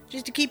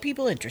keep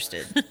people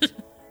interested.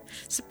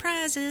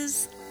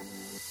 Surprises.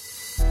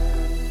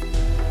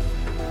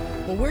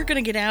 Well, we're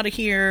going to get out of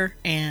here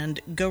and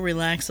go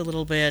relax a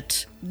little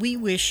bit. We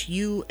wish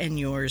you and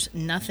yours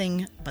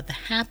nothing but the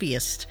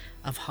happiest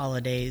of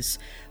holidays.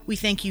 We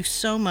thank you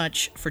so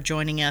much for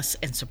joining us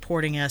and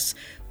supporting us.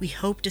 We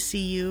hope to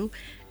see you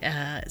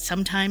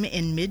sometime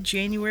in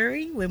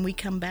mid-January when we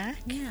come back.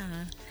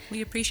 Yeah,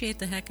 we appreciate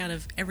the heck out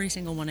of every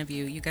single one of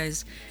you. You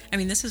guys, I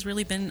mean, this has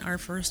really been our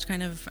first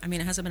kind of, I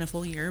mean, it hasn't been a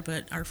full year,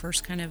 but our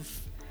first kind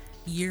of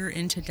year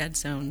into Dead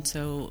Zone.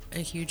 So a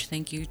huge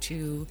thank you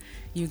to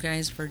you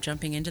guys for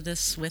jumping into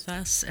this with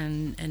us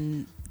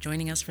and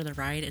joining us for the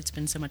ride. It's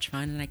been so much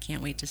fun, and I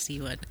can't wait to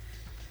see what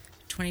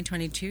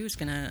 2022 is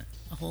going to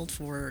hold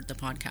for the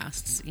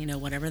podcasts, you know,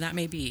 whatever that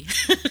may be.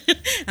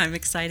 I'm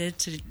excited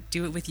to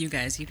do it with you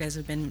guys. You guys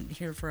have been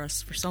here for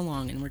us for so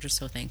long, and we're just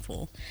so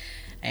thankful.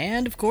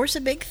 And, of course,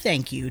 a big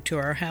thank you to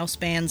our house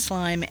band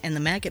Slime and the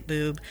Maggot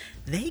Boob.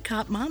 They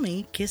caught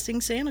Mommy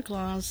kissing Santa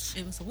Claus.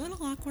 It was a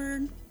little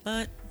awkward,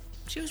 but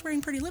she was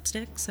wearing pretty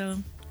lipstick, so...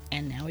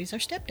 And now he's our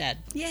stepdad.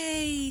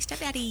 Yay,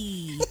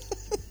 stepdaddy!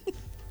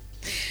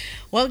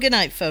 Well, good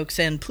night, folks,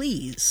 and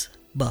please,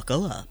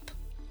 buckle up.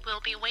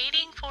 We'll be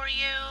waiting for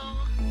you.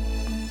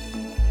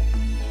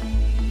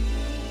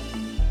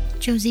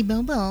 Josie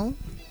Bobo.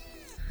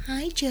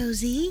 Hi,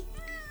 Josie.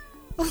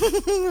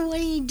 What are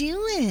you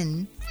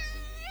doing?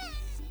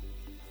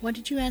 What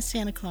did you ask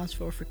Santa Claus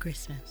for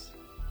Christmas?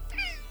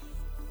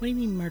 What do you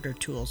mean murder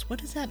tools? What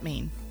does that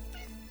mean?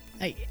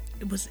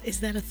 Is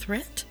that a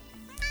threat?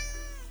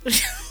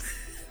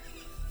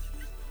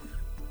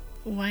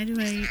 Why do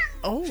I...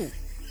 Oh,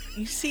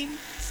 you seem...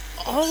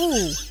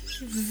 Oh,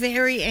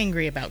 very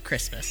angry about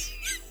Christmas.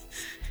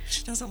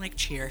 She doesn't like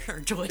cheer or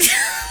joy.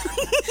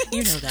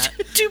 You know that.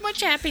 Too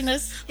much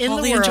happiness in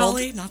Holly the world. And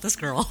Jolly, not this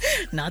girl.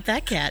 Not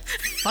that cat.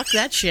 Fuck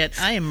that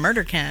shit. I am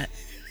Murder Cat.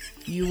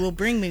 You will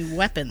bring me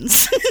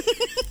weapons.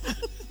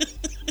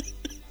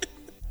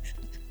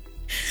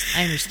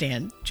 I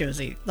understand,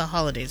 Josie. The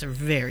holidays are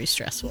very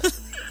stressful.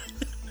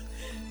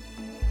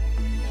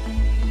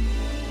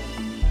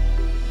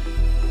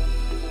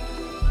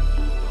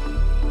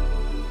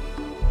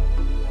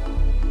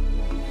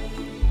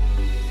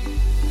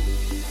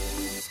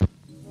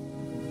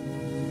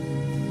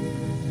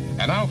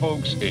 And now,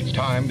 folks, it's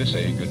time to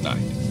say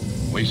goodnight.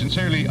 We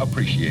sincerely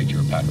appreciate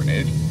your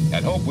patronage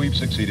and hope we've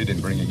succeeded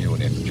in bringing you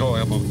an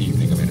enjoyable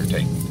evening of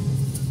entertainment.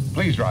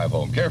 Please drive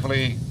home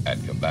carefully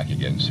and come back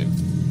again soon.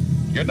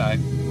 Good night.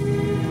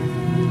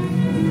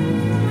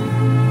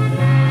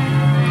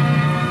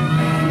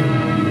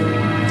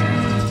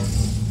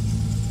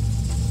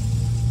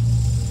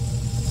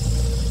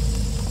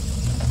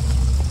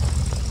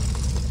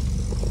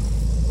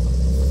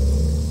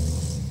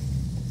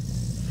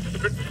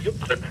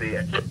 Let's see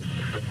it.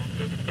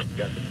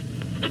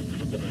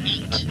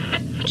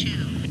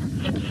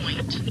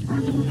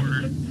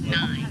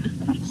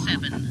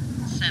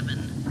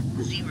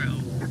 82.497770.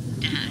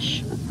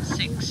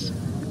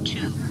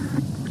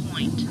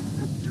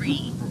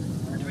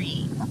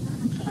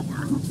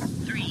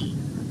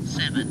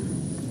 0-62.33437.